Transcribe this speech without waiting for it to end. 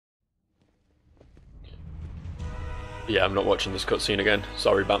Yeah, I'm not watching this cutscene again.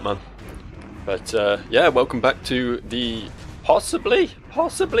 Sorry, Batman. But yeah, welcome back to the possibly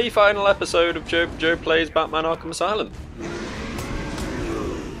final episode of Joe Plays Batman Arkham Asylum.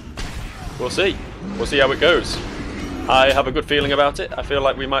 We'll see. We'll see how it goes. I have a good feeling about it. I feel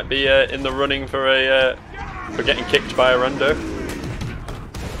like we might be in the running for getting kicked by a rando.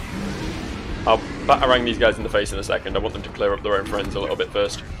 I'll batarang these guys in the face in a second. I want them to clear up their own friends a little bit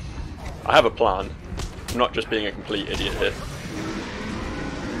first. I have a plan. I'm not just being a complete idiot here.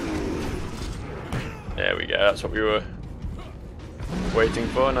 There we go, that's what we were waiting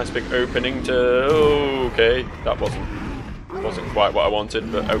for. A nice big opening to... Okay, that wasn't quite what I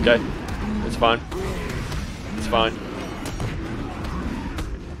wanted, but okay. It's fine. It's fine.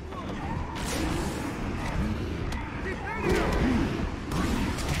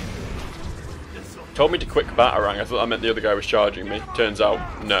 Told me to quick batarang. I thought that meant the other guy was charging me. Turns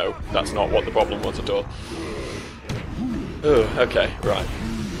out, no, that's not what the problem was at all. Oh, okay, right.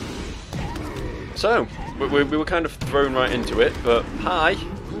 So, we were kind of thrown right into it, but hi,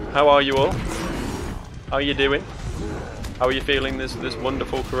 how are you all? How are you doing? How are you feeling this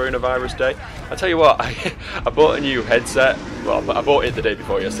wonderful coronavirus day? I tell you what, I bought a new headset. Well, I bought it the day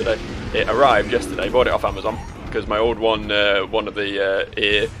before yesterday. It arrived yesterday. Bought it off Amazon because my old one, one of the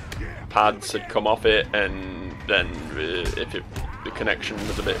ear pads had come off it, and then the connection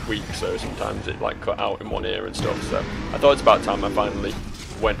was a bit weak, so sometimes it like cut out in one ear and stuff. So I thought it's about time I finally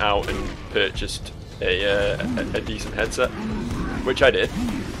went out and purchased a decent headset, which I did.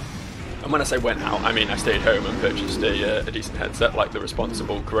 And when I say went out, I mean I stayed home and purchased a decent headset, like the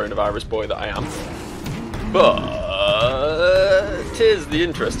responsible coronavirus boy that I am. But here's the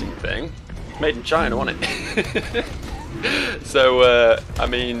interesting thing: made in China, wasn't it? So I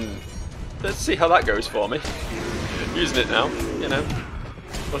mean, let's see how that goes for me. Using it now, you know.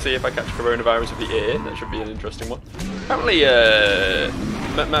 We'll see if I catch coronavirus with the ear. That should be an interesting one. Apparently,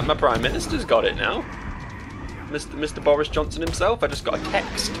 my Prime Minister's got it now. Mr. Boris Johnson himself. I just got a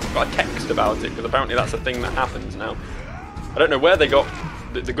text. About it, because apparently that's a thing that happens now. I don't know where they got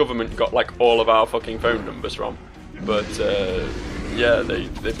the government got like all of our fucking phone numbers from, but yeah,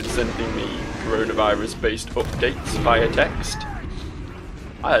 they've been sending me coronavirus-based updates via text.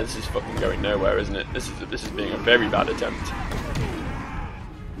 This is fucking going nowhere, isn't it? This is being a very bad attempt.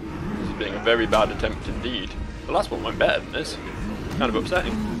 This is being a very bad attempt indeed. The last one went better than this. Kind of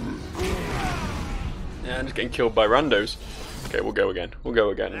upsetting. Yeah, I'm just getting killed by randos. Okay, we'll go again. We'll go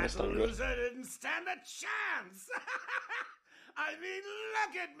again this time. Good. Loser didn't stand a chance. I mean,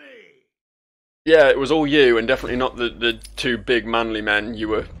 look at me. Yeah, it was all you, and definitely not the two big manly men you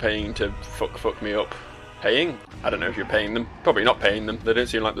were paying to fuck me up. Paying? I don't know if you're paying them. Probably not paying them. They don't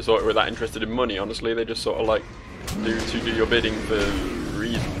seem like the sort who are that interested in money, honestly. They just sort of like do your bidding for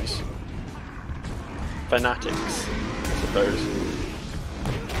reasons. Fanatics, I suppose.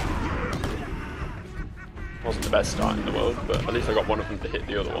 Wasn't the best start in the world, but at least I got one of them to hit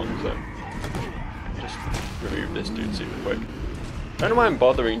the other one, so just remove this dude super quick. I don't know why I'm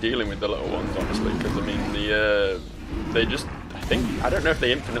bothering dealing with the little ones, honestly, because I mean they just, I don't know if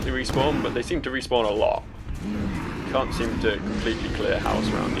they infinitely respawn, but they seem to respawn a lot. Can't seem to completely clear house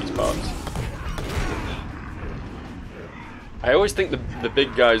around these parts. I always think the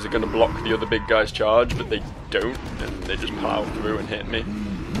big guys are going to block the other big guy's charge, but they don't, and they just plow through and hit me.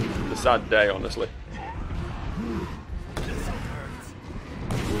 It's a sad day, honestly.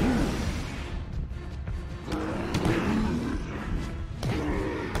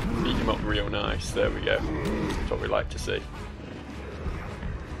 Beat him up real nice, there we go. That's what we like to see.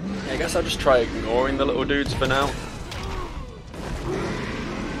 Yeah, I guess I'll just try ignoring the little dudes for now.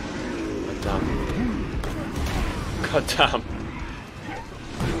 God damn. God damn.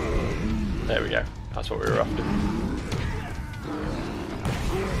 There we go. That's what we were after.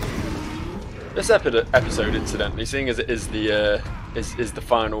 This episode, incidentally, seeing as it is the is the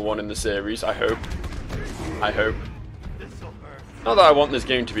final one in the series, I hope. Not that I want this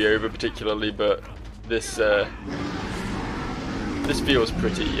game to be over particularly, but this feels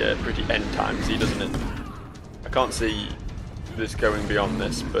pretty end timesy, doesn't it? I can't see this going beyond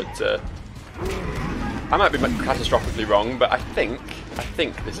this, but I might be catastrophically wrong, but I think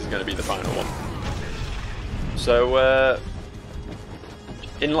this is going to be the final one. So,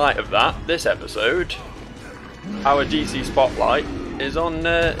 in light of that, this episode, our DC spotlight is on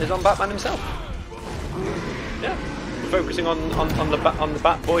Batman himself. Yeah, we're focusing on the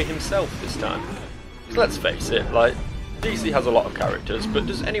Batboy himself this time. So let's face it, like, DC has a lot of characters, but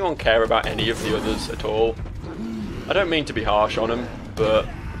does anyone care about any of the others at all? I don't mean to be harsh on them, but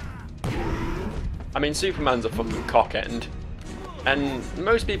I mean, Superman's a fucking cock end, and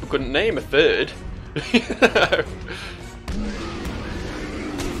most people couldn't name a third.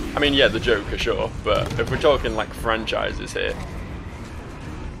 I mean, yeah, the Joker, sure, but if we're talking like franchises here,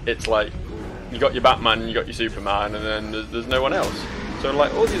 it's like you got your Batman, you got your Superman, and then there's no one else. So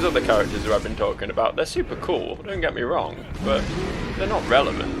like all these other characters who I've been talking about, they're super cool, don't get me wrong, but they're not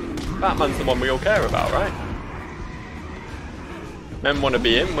relevant. Batman's the one we all care about, right? Men want to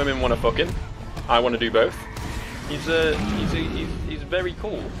be him, women want to fuck him. I want to do both. He's very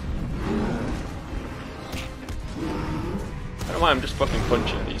cool. I don't know why I'm just fucking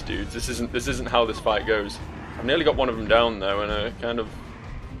punching these dudes. This isn't how this fight goes. I've nearly got one of them down though, and I kind of.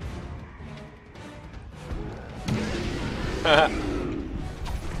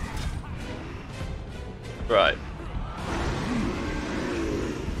 Right.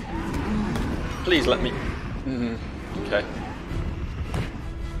 Please let me. Okay.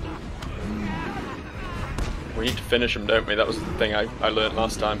 We need to finish him, don't we? That was the thing I learned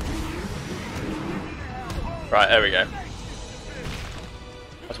last time. Right, there we go.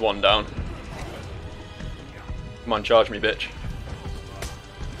 That's one down. Come on, charge me, bitch.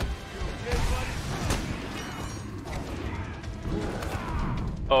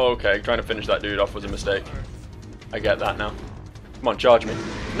 Oh, okay, trying to finish that dude off was a mistake. I get that now. Come on, charge me.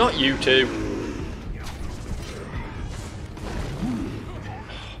 Not you two.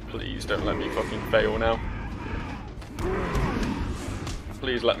 Please don't let me fucking fail now.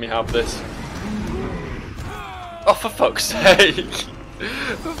 Please let me have this. Oh, for fuck's sake!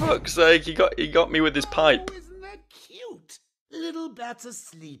 For fuck's sake, he got me with his pipe. Oh, isn't that cute? Little bats are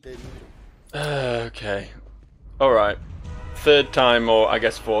sleeping. Okay. Alright. Third time, or I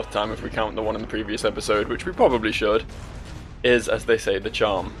guess fourth time if we count the one in the previous episode, which we probably should, is, as they say, the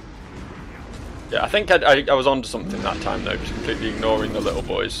charm. Yeah, I think I was onto something that time though, just completely ignoring the little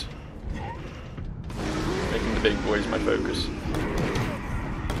boys. Making the big boys my focus.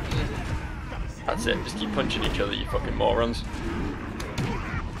 That's it, just keep punching each other, you fucking morons.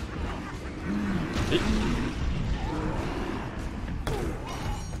 See?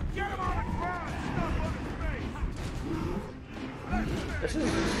 This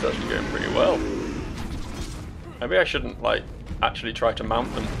is actually going pretty well. Maybe I shouldn't, like, actually try to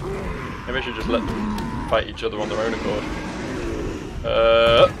mount them. Maybe I should just let them fight each other on their own accord.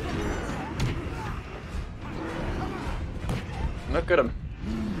 Look at them.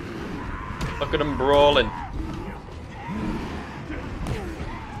 Look at them brawling.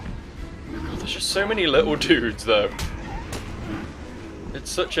 God, there's just so many little dudes, though. It's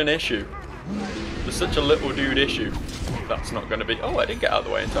such an issue. There's such a little dude issue. That's not going to be... Oh, I did get out of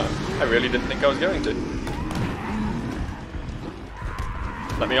the way in time. I really didn't think I was going to.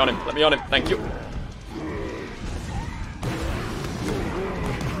 Let me on him. Let me on him. Thank you.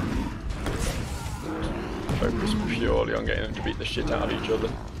 Focus purely on getting them to beat the shit out of each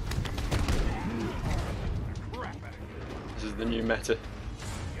other. This is the new meta.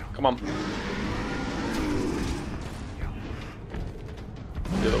 Come on.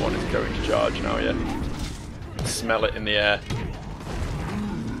 The other one is going to charge now, yeah. Smell it in the air.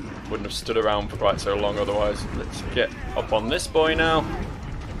 Wouldn't have stood around for quite so long otherwise. Let's get up on this boy now.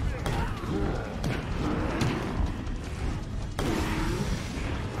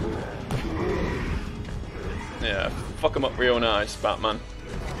 Yeah, fuck him up real nice, Batman.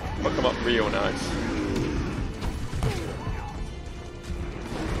 Fuck him up real nice.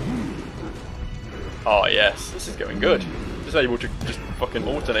 Oh yes, this is going good. Just able to just fucking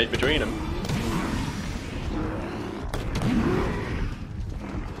alternate between them.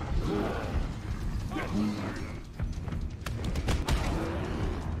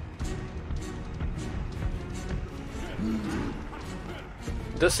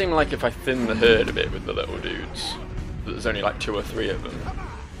 It does seem like if I thin the herd a bit with the little dudes, that there's only like 2 or 3 of them,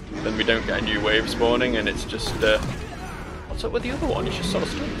 then we don't get a new wave spawning and it's just, what's up with the other one? He's just sort of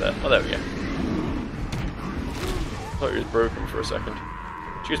stood there. Oh, there we go. I thought he was broken for a second.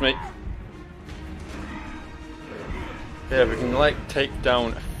 Excuse me. Yeah, we can like take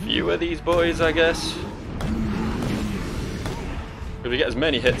down a few of these boys, I guess. If we get as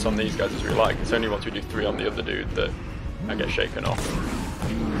many hits on these guys as we like, it's only once we do 3 on the other dude that I get shaken off.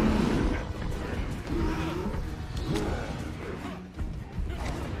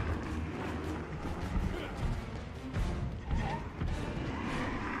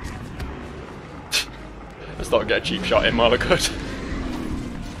 Let's not get a cheap shot in while I could.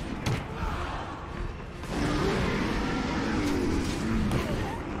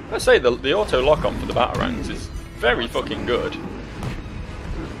 I say the auto lock on for the Batarangs is very fucking good.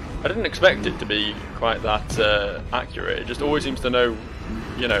 I didn't expect it to be quite that accurate. It just always seems to know,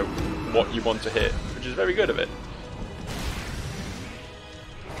 you know, what you want to hit, which is very good of it.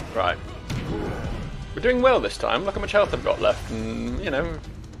 Right. We're doing well this time. Look how much health I've got left. And, you know,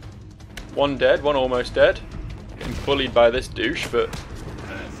 one dead, one almost dead. Getting bullied by this douche, but...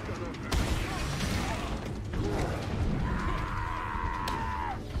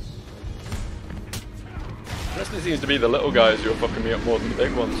 It seems to be the little guys who are fucking me up more than the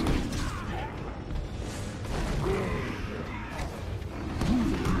big ones.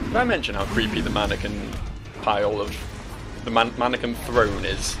 Did I mention how creepy the mannequin pile of... the mannequin throne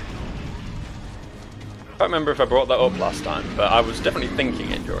is? I can't remember if I brought that up last time, but I was definitely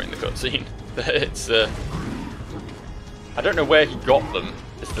thinking it during the cutscene. It's, I don't know where he got them,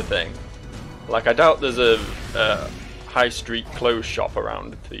 is the thing. Like, I doubt there's a high street clothes shop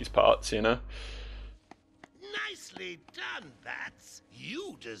around these parts, you know? Nicely done, Bats.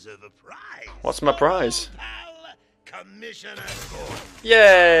 You deserve a prize. What's my prize? Pal, Commissioner Gordon.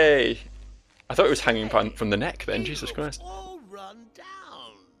 Yay! I thought it was hanging from the neck then, Jesus Christ. All run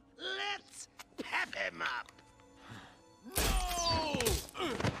down. Let's pep him up. No!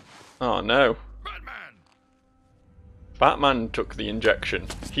 Oh no. Batman! Batman took the injection.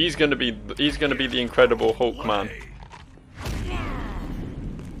 He's gonna be the Incredible Hulk man.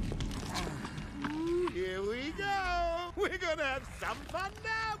 Here we go. We're gonna have some fun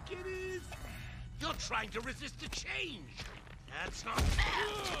now, kiddies. You're trying to resist the change. That's not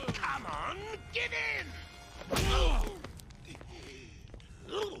fair. Come on, get in. I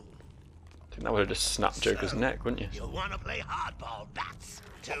think that would have just snapped Joker's neck, wouldn't you? You want to play hardball, Bats?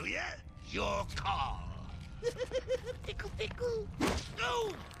 Do you? Your call. Tickle, tickle.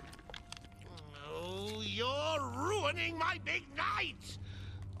 No. Oh, you're ruining my big night.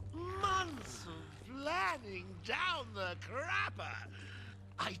 Months of planning down the crapper.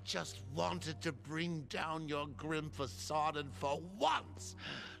 I just wanted to bring down your grim facade and for once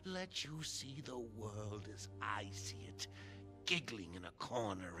let you see the world as I see it. Giggling in a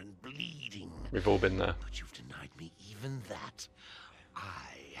corner and bleeding. We've all been there. But you've denied me even that.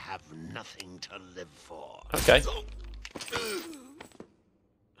 I have nothing to live for. Okay.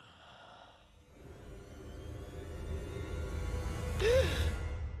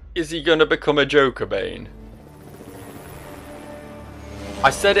 Is he gonna become a Joker, Bane? I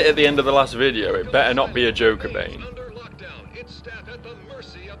said it at the end of the last video, it better not be a Joker, Bane. Under lockdown, its staff at the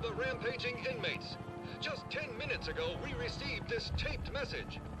mercy of the rampaging inmates. Just 10 minutes ago, we received this taped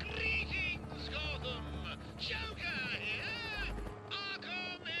message. Greetings, Gotham! Joker here!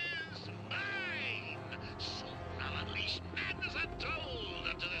 Arkham is mine! Soon I'll unleash madness untold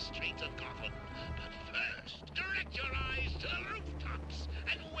onto the streets of Gotham. But first, direct your eyes to the rooftops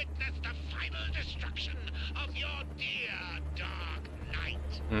and witness the final destruction of your dear Dark Knight.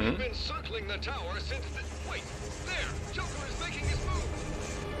 We've been circling the tower since the... Wait, there! Joker is making his move!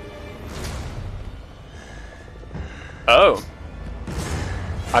 Oh.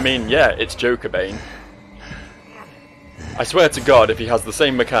 I mean, yeah, it's Joker Bane. I swear to God, if he has the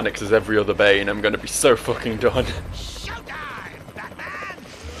same mechanics as every other Bane, I'm gonna be so fucking done. Showtime, Batman!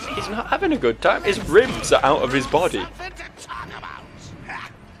 He's not having a good time. His ribs are out of his body. Something to talk about. Ha!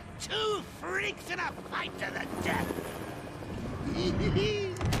 Two freaks in a fight to the death.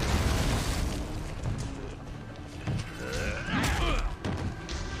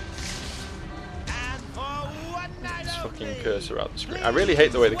 And for one night This fucking only, cursor out the screen. I really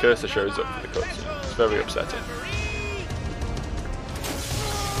hate the way the cursor shows up for the cutscene. It's very upsetting.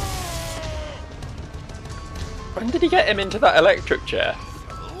 When did he get him into that electric chair?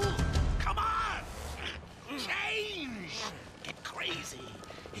 Come on! Change! Get crazy.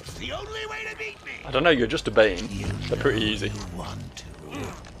 It's the only way to beat me. I don't know, you're just a Bane. They're pretty easy. You want to.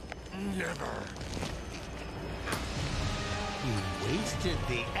 Never. You wasted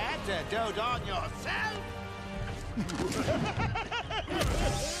the antidote on yourself?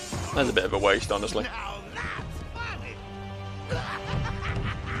 That's a bit of a waste, honestly. Now that's funny.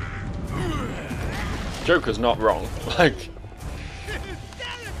 Joker's not wrong. Like,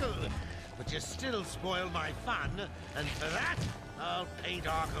 Hysterical! But you still spoil my fun, and for that, I'll paint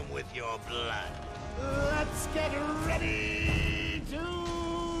Arkham with your blood. Let's get ready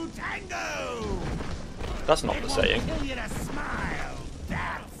to tango! that's not the saying. Kill you to smile.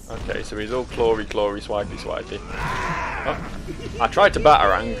 That's Okay, so he's all clawy, swipey, swipey. Oh, I tried to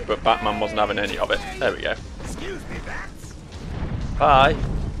batarang, but Batman wasn't having any of it. There we go. excuse me, Bats. Bye.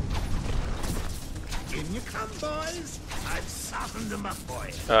 In you come, boys. I've softened them up for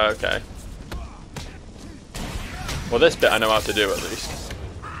you. Okay. Well, this bit I know how to do at least.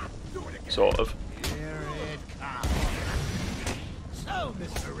 Sort of. Here it comes. So,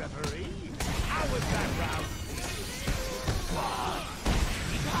 Mr. Referee, how was that round?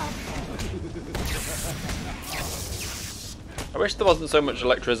 I wish there wasn't so much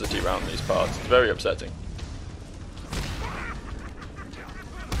electricity around these parts. It's very upsetting.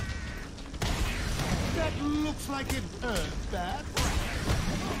 That looks like it hurt that.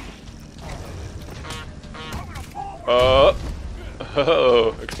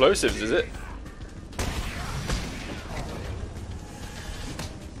 Oh, explosives, is it?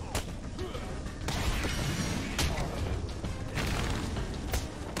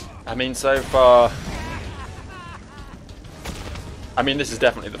 I mean, so far... I mean, this is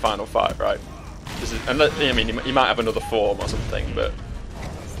definitely the final fight, right? This is, unless, I mean, he might have another form or something, but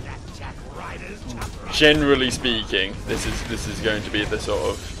generally speaking, this is going to be the sort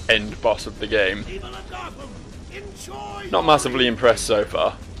of end boss of the game. Not massively impressed so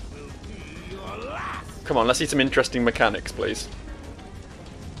far. Come on, let's see some interesting mechanics, please.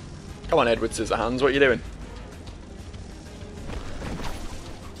 Come on, Edward Scissorhands, what are you doing?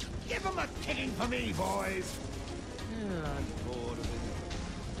 Give him a kicking for me, boys. I'm bored of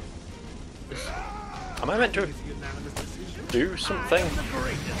it. Am I meant to do something?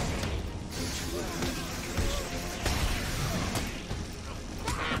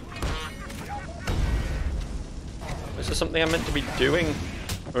 Is there something I'm meant to be doing?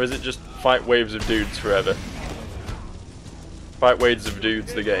 Or is it just fight waves of dudes forever? Fight waves of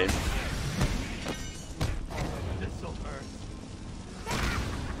dudes, the game.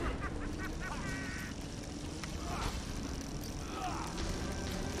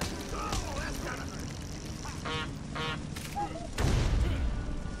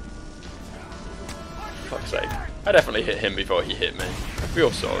 Fuck's sake. I definitely hit him before he hit me. We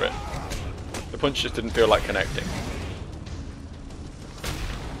all saw it. The punch just didn't feel like connecting.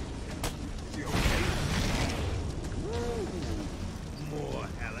 More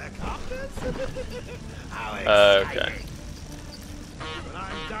helicopters? Okay. When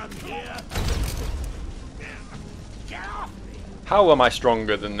I'm done here. Get off me. How am I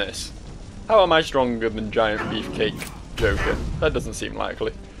stronger than this? How am I stronger than Giant Beefcake Joker? That doesn't seem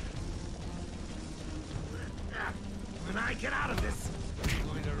likely. When I get out of this, I'm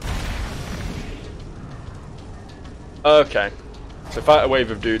going to Okay. So fight a wave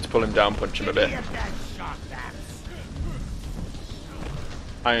of dudes, pull him down, punch him a bit. get that shot, that's.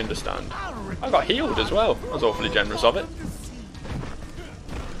 I understand. I got healed as well. That was awfully generous of it.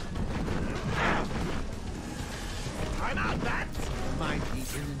 I'm out, that's. My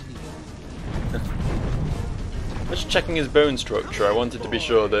piece in the knee. Just checking his bone structure, I wanted to be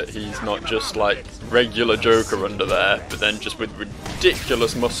sure that he's not just like regular Joker under there, but then just with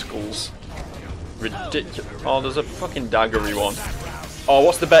ridiculous muscles. Ridiculous. Oh, there's a fucking daggery one. Oh,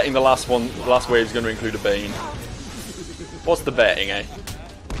 what's the betting the last wave's going to include a Bane? What's the betting, eh?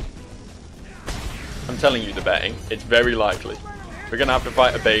 I'm telling you the betting. It's very likely. We're going to have to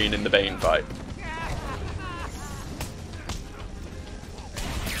fight a Bane in the Bane fight.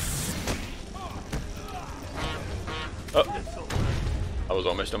 Oh, that was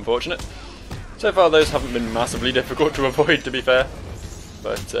almost unfortunate. So far those haven't been massively difficult to avoid, to be fair.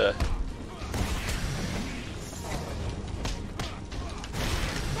 But,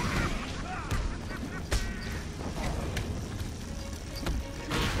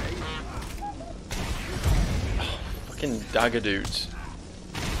 fucking dagger dudes.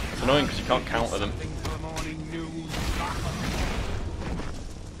 It's annoying because you can't counter them.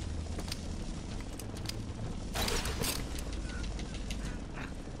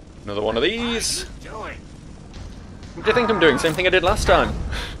 Another one of these. What do you think I'm doing? Same thing I did last time.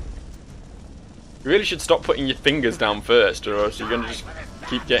 You really should stop putting your fingers down first, or else you're going to just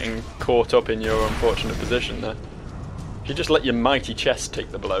keep getting caught up in your unfortunate position there. If you just let your mighty chest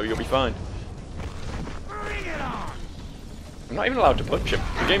take the blow, you'll be fine. I'm not even allowed to punch him.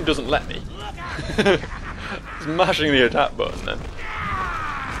 The game doesn't let me. Just mashing the attack button then.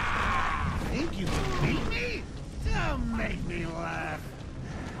 Think you can beat me? Don't make me laugh.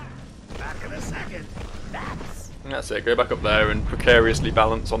 Back in a second. That's it. Go back up there and precariously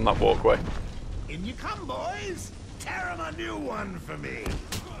balance on that walkway. In you come, boys. Tear 'em a new one for me.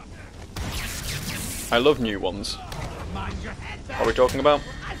 I love new ones. Mind your head back. What are we talking about?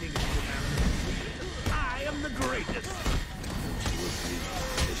 I think it's good. I am the greatest.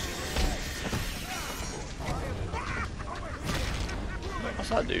 What's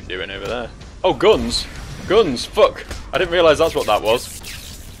that dude doing over there? Oh, guns! Guns! Fuck! I didn't realise that's what that was.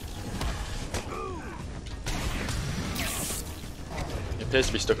 It appears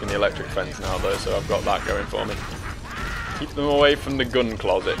to be stuck in the electric fence now though, so I've got that going for me. Keep them away from the gun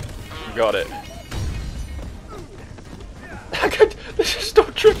closet. Got it. They just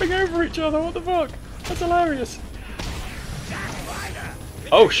stop tripping over each other, what the fuck? That's hilarious.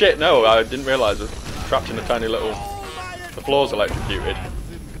 Oh shit, no, I didn't realise I was trapped in a tiny little The floor's electrocuted.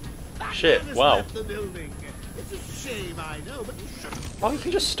 Shit, wow. It's a shame, I know, but you shouldn't. Oh, you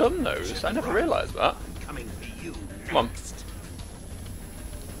can just stun those. I never realised that. Coming for you. Come on.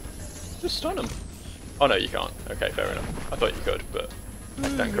 Just stun them. Oh no, you can't. Okay, fair enough. I thought you could, but I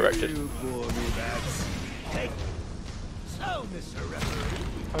stand corrected. You bore me, Bats. Hey. So, Mr. Referee.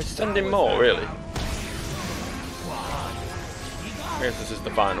 I was sending more, really. I guess this is the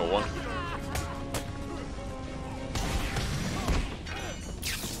final one.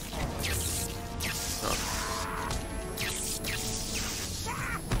 Oh.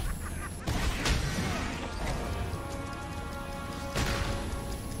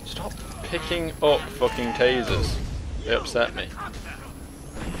 Stop picking up fucking tasers. They upset me.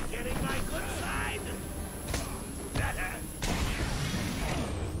 Getting my good side. Better.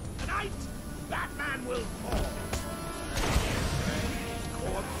 Tonight, Batman will fall.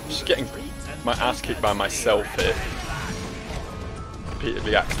 Just getting my ass kicked by myself here.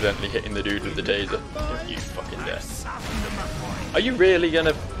 Repeatedly accidentally hitting the dude with the taser. Don't you fucking dare. Are you really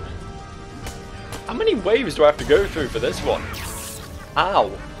gonna... How many waves do I have to go through for this one?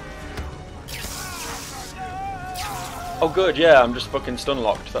 Ow. Oh good, yeah, I'm just fucking stun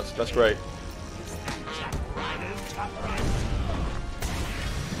locked. That's great.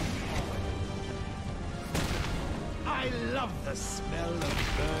 I love the smell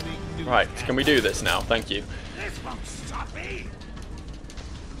of burning new. Right, can we do this now? Thank you. This won't stop me.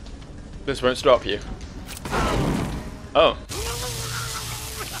 This won't stop you. Oh.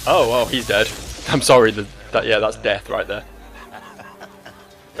 Oh, he's dead. I'm sorry, yeah, that's death right there.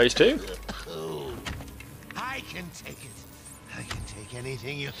 Phase 2? I can take it. I can take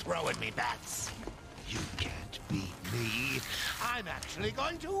anything you throw at me, Bats. You can't beat me. I'm actually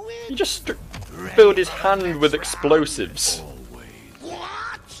going to win. He just filled his hand with explosives.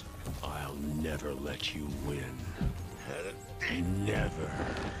 What? I'll never let you win. Never.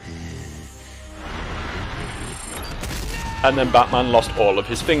 And then Batman lost all of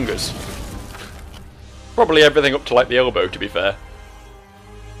his fingers. Probably everything up to like the elbow, to be fair.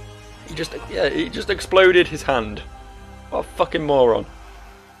 He just exploded his hand. What a fucking moron.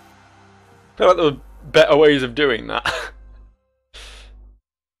 I feel like there were better ways of doing that.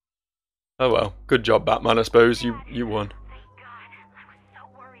 Oh well, good job Batman, I suppose. You won.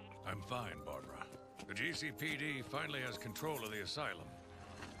 I'm fine, Barbara. The GCPD finally has control of the asylum.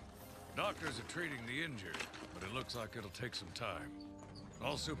 Doctors are treating the injured, but it looks like it'll take some time.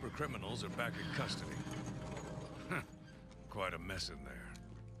 All super criminals are back in custody. Quite a mess in there.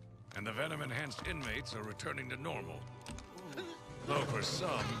 And the venom-enhanced inmates are returning to normal. Though for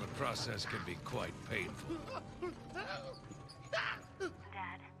some, the process can be quite painful. Dad,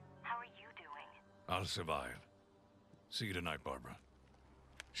 how are you doing? I'll survive. See you tonight, Barbara.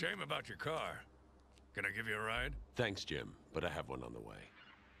 Shame about your car. Can I give you a ride? Thanks, Jim, but I have one on the way.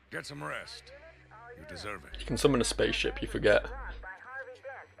 Get some rest. You deserve it. You can summon a spaceship, you forget.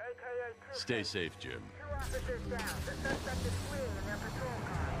 Stay safe, Jim.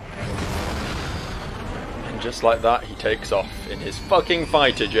 And just like that, he takes off in his fucking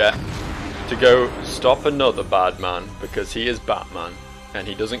fighter jet to go stop another bad man, because he is Batman, and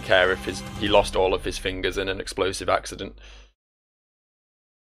he doesn't care if he lost all of his fingers in an explosive accident.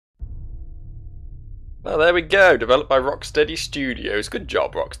 Well, there we go. Developed by Rocksteady Studios. Good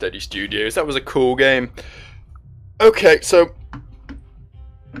job, Rocksteady Studios. That was a cool game. Okay, so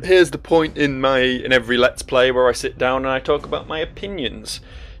here's the point in every Let's Play where I sit down and I talk about my opinions.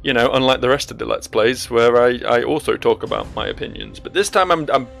 You know, unlike the rest of the Let's Plays where I also talk about my opinions. But this time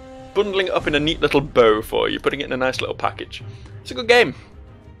I'm bundling it up in a neat little bow for you, putting it in a nice little package. It's a good game.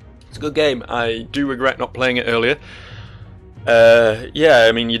 It's a good game. I do regret not playing it earlier. Yeah,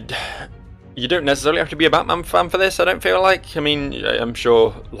 I mean, you don't necessarily have to be a Batman fan for this, I don't feel like. I mean, I'm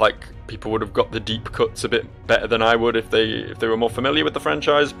sure like people would have got the deep cuts a bit better than I would if they were more familiar with the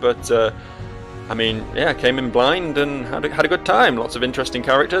franchise, but I mean, yeah, came in blind and had a good time. Lots of interesting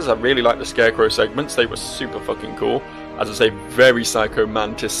characters. I really like the Scarecrow segments. They were super fucking cool. As I say, very Psycho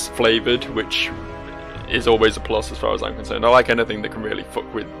Mantis flavoured, which is always a plus as far as I'm concerned. I like anything that can really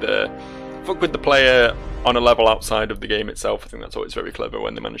fuck with the player on a level outside of the game itself. I think that's always very clever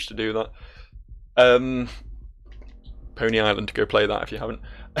when they manage to do that. Pony Island, to go play that if you haven't.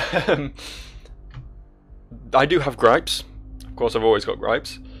 I do have gripes. Of course, I've always got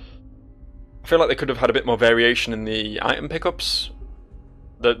gripes. I feel like they could have had a bit more variation in the item pickups.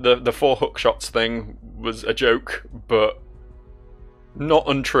 The 4 hook shots thing was a joke, but not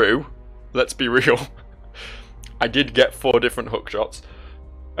untrue. Let's be real. I did get 4 different hook shots.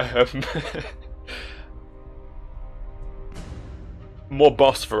 More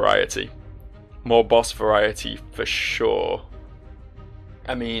boss variety. more boss variety for sure.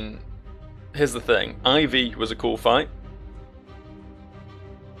 I mean, here's the thing. Ivy was a cool fight.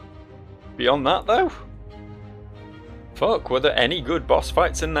 Beyond that, though? Fuck, were there any good boss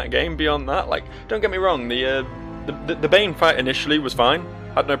fights in that game beyond that? Like, don't get me wrong, the Bane fight initially was fine.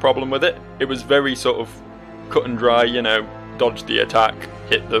 Had no problem with it. It was very sort of cut and dry, you know, dodge the attack,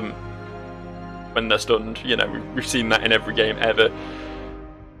 hit them when they're stunned. You know, we've seen that in every game ever.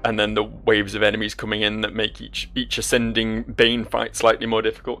 And then the waves of enemies coming in that make each ascending Bane fight slightly more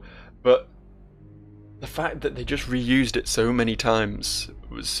difficult. But the fact that they just reused it so many times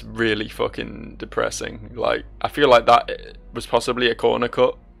was really fucking depressing. Like, I feel like that was possibly a corner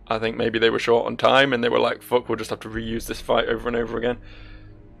cut. I think maybe they were short on time and they were like, fuck, we'll just have to reuse this fight over and over again.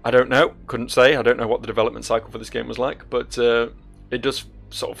 I don't know, couldn't say. I don't know what the development cycle for this game was like, but it does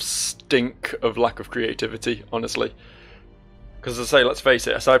sort of stink of lack of creativity, honestly. Because as I say, let's face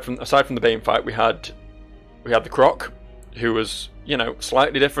it, aside from the Bane fight, we had the Croc, who was, you know,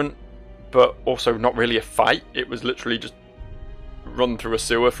 slightly different, but also not really a fight. It was literally just run through a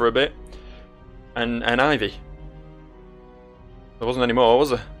sewer for a bit, and Ivy. There wasn't any more,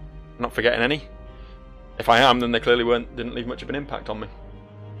 was there? I'm not forgetting any. If I am, then they clearly didn't leave much of an impact on me.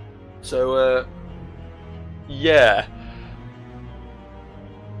 So, yeah,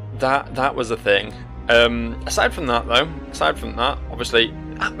 that was a thing. Aside from that, though, obviously,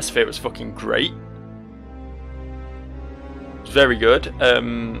 atmosphere was fucking great. It was very good. A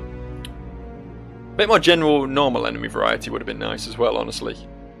bit more general, normal enemy variety would have been nice as well, honestly.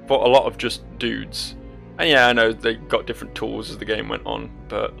 But a lot of just dudes. And yeah, I know they got different tools as the game went on,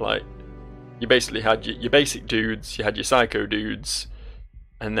 but like, you basically had your basic dudes, you had your psycho dudes,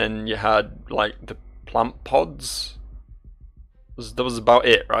 and then you had like the plant pods. That was about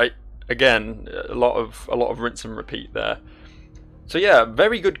it, right? Again, a lot of rinse and repeat there. So yeah,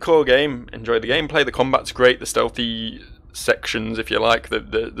 very good core game. Enjoy the gameplay. The combat's great. The stealthy sections, if you like,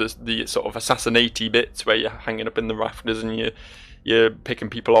 the sort of assassinate-y bits where you're hanging up in the rafters and you're picking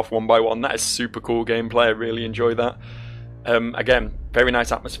people off one by one. That is super cool gameplay. I really enjoy that. Again, very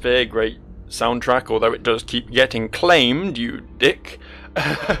nice atmosphere, great soundtrack, although it does keep getting claimed, you dick.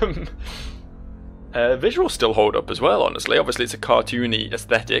 Visuals still hold up as well, honestly. Obviously it's a cartoony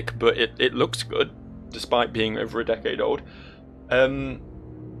aesthetic, but it looks good, despite being over a decade old.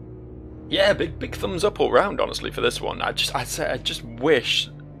 Yeah, big thumbs up all round, honestly, for this one. I just wish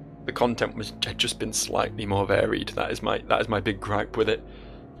the content had just been slightly more varied. That is my big gripe with it.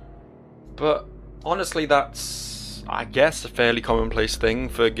 But honestly, that's, I guess, a fairly commonplace thing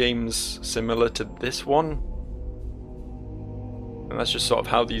for games similar to this one. And that's just sort of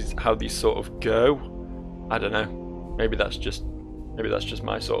how these sort of go. I don't know. Maybe that's just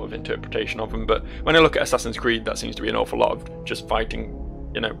my sort of interpretation of them. But when I look at Assassin's Creed, that seems to be an awful lot of just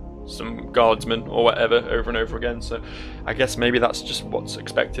fighting, you know, some guardsmen or whatever over and over again. So I guess maybe that's just what's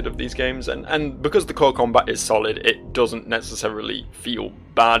expected of these games. And because the core combat is solid, it doesn't necessarily feel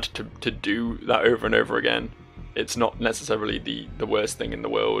bad to do that over and over again. It's not necessarily the worst thing in the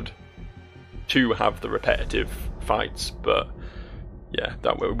world to have the repetitive fights, but yeah,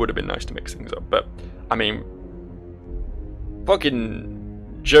 that would have been nice to mix things up. But I mean,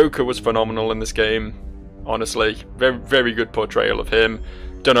 fucking Joker was phenomenal in this game, honestly. Very, very good portrayal of him.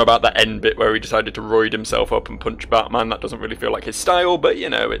 Don't know about that end bit where he decided to roid himself up and punch Batman. That doesn't really feel like his style, but you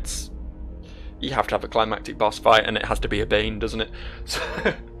know, you have to have a climactic boss fight, and it has to be a Bane, doesn't it? So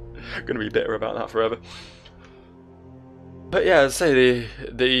I'm gonna be bitter about that forever. But yeah, as I say,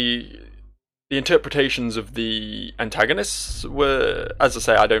 the interpretations of the antagonists were, as I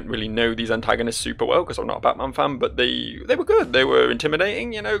say, I don't really know these antagonists super well because I'm not a Batman fan, but they were good. They were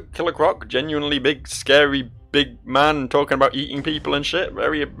intimidating, you know. Killer Croc, genuinely big, scary, big man talking about eating people and shit.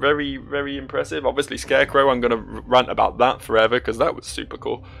 Very, very, very impressive. Obviously, Scarecrow, I'm going to rant about that forever because that was super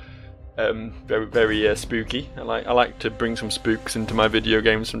cool. Very, very spooky. I like to bring some spooks into my video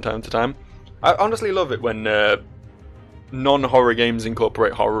games from time to time. I honestly love it when non-horror games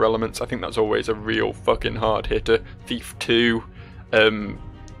incorporate horror elements. I think that's always a real fucking hard hitter. Thief 2,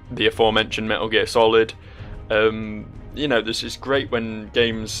 the aforementioned Metal Gear Solid. You know, this is great when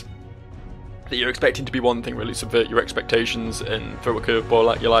games that you're expecting to be one thing really subvert your expectations and throw a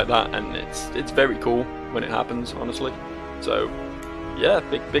curveball at you like that, and it's very cool when it happens, honestly. So yeah,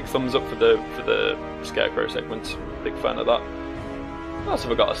 big thumbs up for the Scarecrow segments. Big fan of that. What else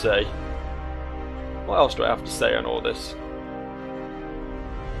have I got to say? What else do I have to say on all this?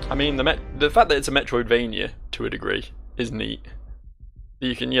 I mean, the fact that it's a Metroidvania to a degree is neat.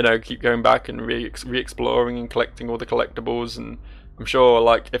 You can, you know, keep going back and re-exploring and collecting all the collectibles and I'm sure,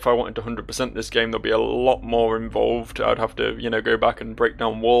 like, if I wanted to 100% this game, there'll be a lot more involved. I'd have to, you know, go back and break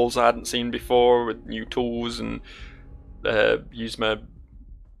down walls I hadn't seen before with new tools and use my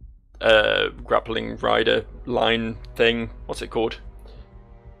grappling rider line thing. What's it called?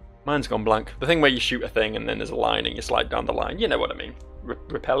 Mine's gone blank. The thing where you shoot a thing and then there's a line and you slide down the line. You know what I mean.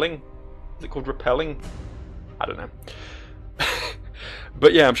 Repelling? Is it called repelling? I don't know.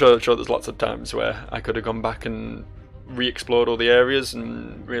 But yeah, I'm sure there's lots of times where I could have gone back and re-explored all the areas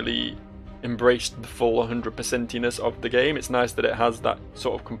and really embraced the full 100%iness of the game. It's nice that it has that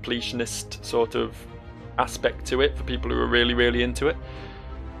sort of completionist sort of aspect to it for people who are really, really into it.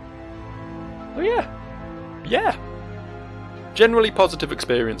 Oh yeah. Generally positive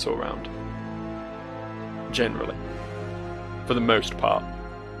experience all round. Generally. For the most part.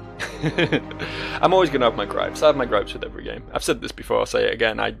 I'm always going to have my gripes. I have my gripes with every game. I've said this before, I'll say it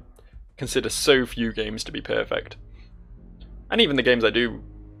again. I consider so few games to be perfect. And even the games I do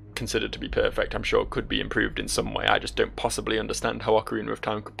consider to be perfect, I'm sure could be improved in some way. I just don't possibly understand how Ocarina of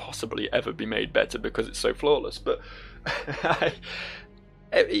Time could possibly ever be made better because it's so flawless. But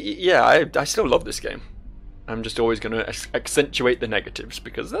I still love this game. I'm just always going to accentuate the negatives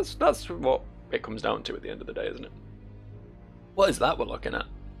because that's what it comes down to at the end of the day, isn't it? What is that we're looking at?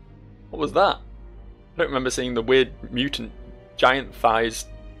 What was that? I don't remember seeing the weird mutant giant thighs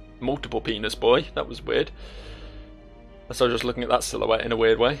multiple penis boy. That was weird. So just looking at that silhouette in a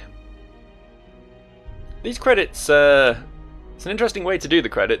weird way. These credits, it's an interesting way to do the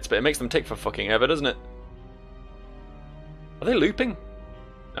credits, but it makes them take for fucking ever, doesn't it? Are they looping?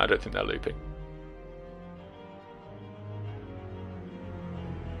 No, I don't think they're looping.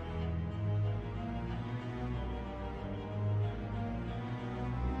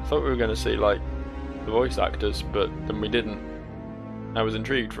 I thought we were going to see, like, the voice actors, but then we didn't. I was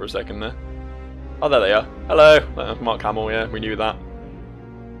intrigued for a second there. Oh, there they are. Hello! That's Mark Hamill, yeah, we knew that.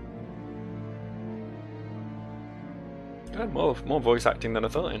 God, more voice acting than I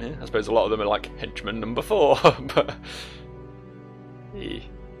thought in here. I suppose a lot of them are like henchman number 4, but... Hey.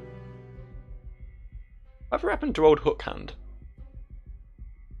 Whatever happened to old Hook Hand?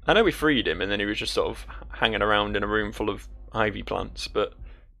 I know we freed him and then he was just sort of hanging around in a room full of ivy plants, but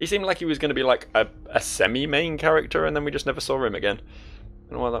he seemed like he was going to be like a semi-main character and then we just never saw him again.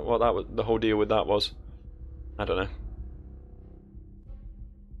 I don't know what that was, the whole deal with that was. I don't know.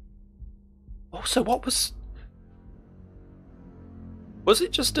 Also, what was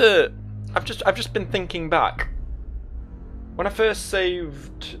it just a... I've just been thinking back. When I first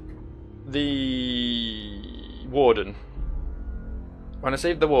saved the Warden. When I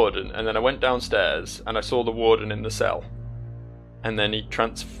saved the Warden and then I went downstairs and I saw the Warden in the cell. And then he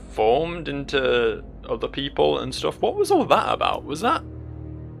transformed into other people and stuff. What was all that about? Was that...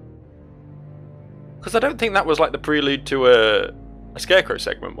 Because I don't think that was like the prelude to a Scarecrow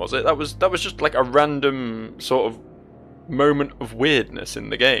segment, was it? That was just like a random sort of moment of weirdness in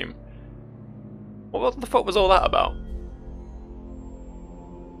the game. What the fuck was all that about?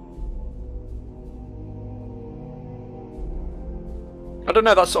 I don't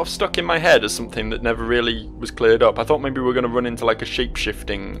know, that sort of stuck in my head as something that never really was cleared up. I thought maybe we were going to run into like a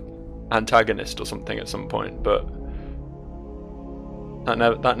shape-shifting antagonist or something at some point, but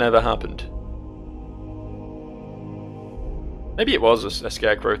that never happened. Maybe it was a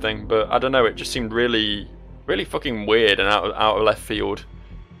Scarecrow thing, but I don't know, it just seemed really, really fucking weird and out of left field.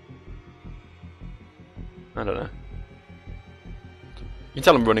 I don't know. You can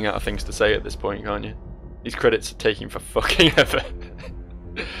tell I'm running out of things to say at this point, can't you? These credits are taking for fucking ever.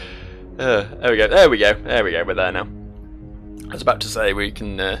 There we go, we're there now. I was about to say we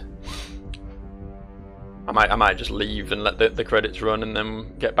can... I might just leave and let the credits run and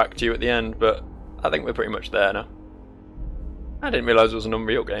then get back to you at the end, but I think we're pretty much there now. I didn't realise it was an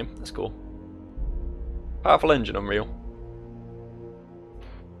Unreal game, that's cool. Powerful engine, Unreal.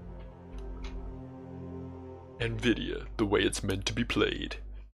 Nvidia, the way it's meant to be played.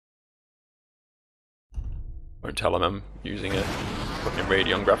 Won't tell him I'm using a fucking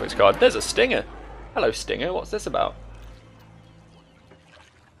Radeon graphics card. There's a Stinger! Hello Stinger, what's this about?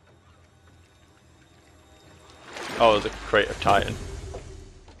 Oh, there's a crate of Titan.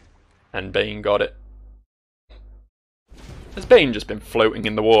 And Bane got it. Has Bane just been floating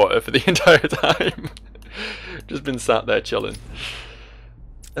in the water for the entire time? Just been sat there chilling.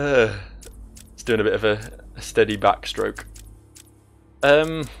 It's doing a bit of a steady backstroke.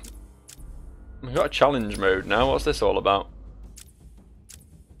 We've got a challenge mode now. What's this all about?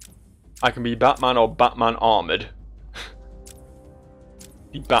 I can be Batman or Batman armoured.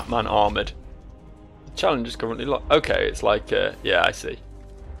 Be Batman armoured. The challenge is currently locked. Okay, it's like, yeah, I see.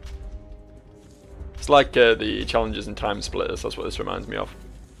 It's like the challenges in Time Splitters, that's what this reminds me of.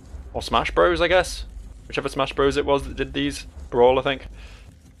 Or Smash Bros, I guess? Whichever Smash Bros it was that did these. Brawl, I think.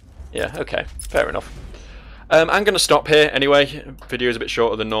 Yeah, okay, fair enough. I'm going to stop here anyway. Video's a bit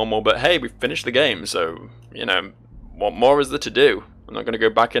shorter than normal, but hey, we've finished the game, so, you know, what more is there to do? I'm not going to go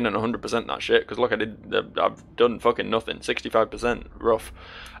back in and 100% that shit, because look, I've done fucking nothing. 65%, rough.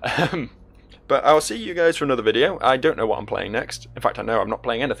 But I'll see you guys for another video. I don't know what I'm playing next. In fact, I know I'm not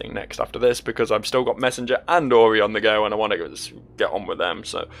playing anything next after this, because I've still got Messenger and Ori on the go, and I want to get on with them,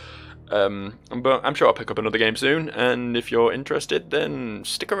 so... but I'm sure I'll pick up another game soon, and if you're interested, then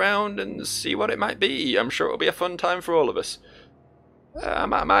stick around and see what it might be. I'm sure it'll be a fun time for all of us. I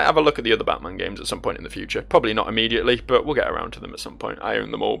might have a look at the other Batman games at some point in the future. Probably not immediately, but we'll get around to them at some point. I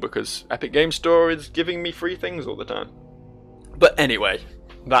own them all because Epic Game Store is giving me free things all the time. But anyway,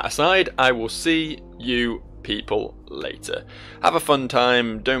 that aside, I will see you people later. Have a fun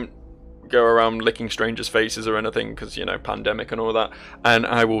time. Don't go around licking strangers' faces or anything because, you know, pandemic and all that. And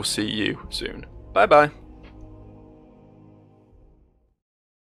I will see you soon. Bye bye.